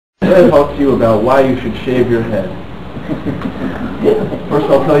going to talk to you about why you should shave your head. First,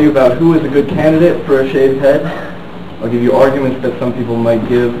 I'll tell you about who is a good candidate for a shaved head. I'll give you arguments that some people might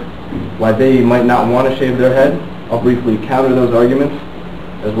give why they might not want to shave their head. I'll briefly counter those arguments,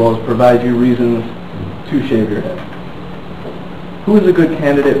 as well as provide you reasons to shave your head. Who is a good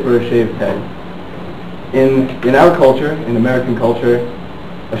candidate for a shaved head? In our culture, in American culture,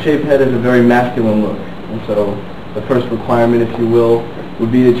 a shaved head is a very masculine look. And so the first requirement, if you will,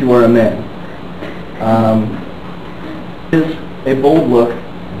 would be that you are a man. It is a bold look,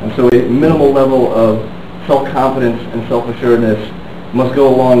 and so a minimal level of self-confidence and self-assuredness must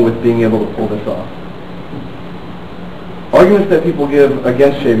go along with being able to pull this off. Arguments that people give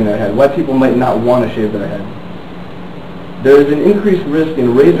against shaving their head, why people might not want to shave their head. There is an increased risk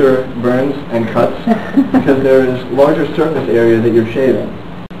in razor burns and cuts because there is larger surface area that you're shaving.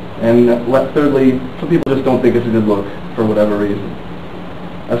 And thirdly, some people just don't think it's a good look for whatever reason.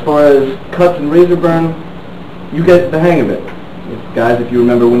 As far as cuts and razor burn, you get the hang of it. Guys, if you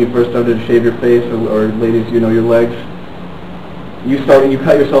remember when you first started to shave your face, or ladies, you know, your legs, you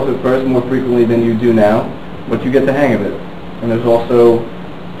cut yourself at first more frequently than you do now, but you get the hang of it. And there's also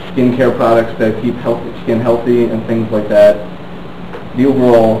skincare products that keep skin healthy and things like that. The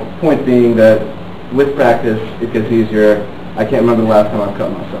overall point being that with practice, it gets easier. I can't remember the last time I've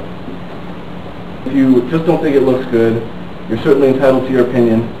cut myself. If you just don't think it looks good, you're certainly entitled to your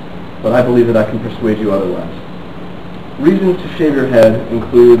opinion, but I believe that I can persuade you otherwise. Reasons to shave your head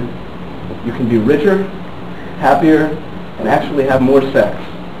include you can be richer, happier, and actually have more sex.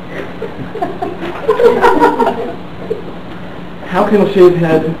 How can a shaved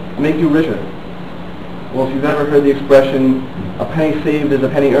head make you richer? Well, if you've ever heard the expression, a penny saved is a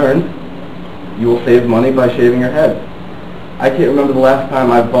penny earned, you will save money by shaving your head. I can't remember the last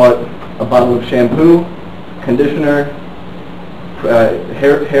time I bought a bottle of shampoo, conditioner,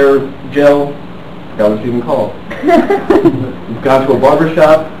 hair gel, I forgot what it's even called. You've gone to a barber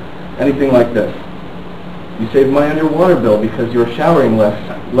shop, anything like this. You save money on your water bill because you're showering less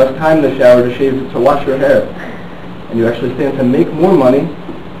time in the shower to wash your hair. And you actually stand to make more money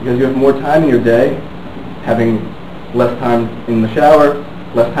because you have more time in your day, having less time in the shower,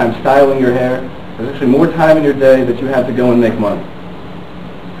 less time styling your hair. There's actually more time in your day that you have to go and make money.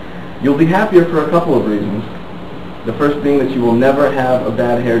 You'll be happier for a couple of reasons. The first being that you will never have a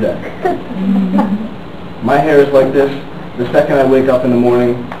bad hair day. My hair is like this the second I wake up in the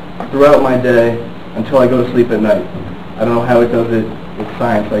morning, throughout my day, until I go to sleep at night. I don't know how it does it. It's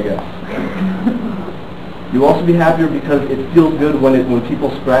science, I guess. You'll also be happier because it feels good when people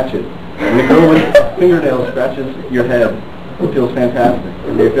scratch it. When a girl with a fingernail scratches your head, it feels fantastic.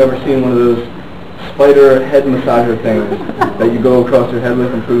 If you've ever seen one of those spider head massager things that you go across your head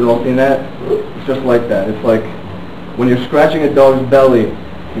with, I'm sure you've all seen that. It's just like that. It's like when you're scratching a dog's belly,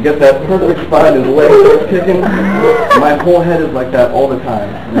 you get that perfect spot and his leg starts kicking. My whole head is like that all the time.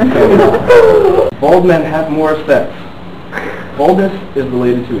 Bald men have more sex. Baldness is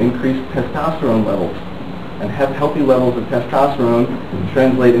related to increased testosterone levels, and healthy levels of testosterone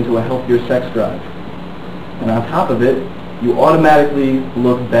translate into a healthier sex drive. And on top of it, you automatically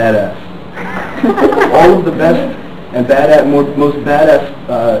look badass. All of the best and most badass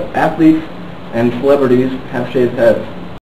athletes and celebrities have shaved heads.